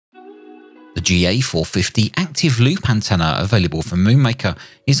The GA-450 active loop antenna available from MOONRAKER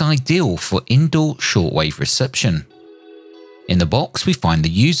is ideal for indoor shortwave reception. In the box we find the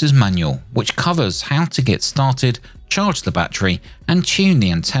user's manual, which covers how to get started, charge the battery and tune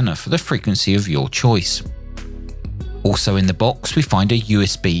the antenna for the frequency of your choice. Also in the box we find a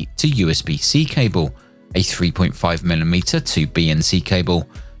USB to USB-C cable, a 3.5mm to BNC cable,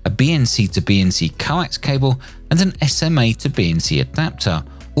 a BNC to BNC coax cable and an SMA to BNC adapter,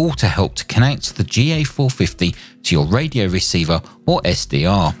 all to help to connect the GA-450 to your radio receiver or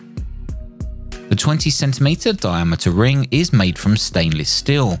SDR. The 20cm diameter ring is made from stainless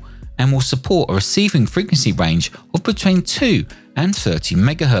steel and will support a receiving frequency range of between 2 and 30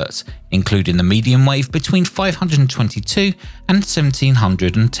 MHz, including the medium wave between 522 and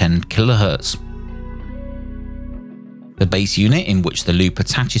 1710 kHz. The base unit in which the loop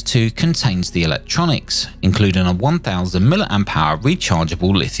attaches to contains the electronics, including a 1000 mAh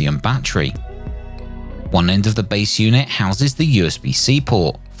rechargeable lithium battery. One end of the base unit houses the USB-C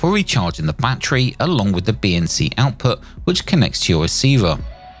port for recharging the battery along with the BNC output which connects to your receiver.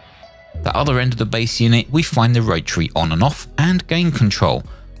 The other end of the base unit we find the rotary on and off and gain control,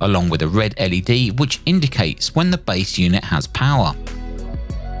 along with a red LED which indicates when the base unit has power.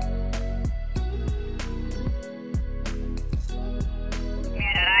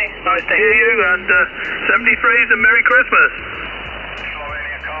 Nice to hear you, and 73's and Merry Christmas.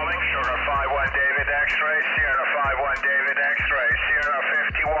 Slovenia calling, Sugar 51 David X-ray, Sierra 51 David X-ray, Sierra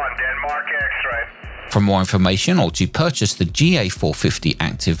 51 Denmark X-ray. For more information or to purchase the GA-450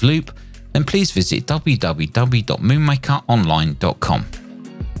 active loop, then please visit www.moonrakeronline.com.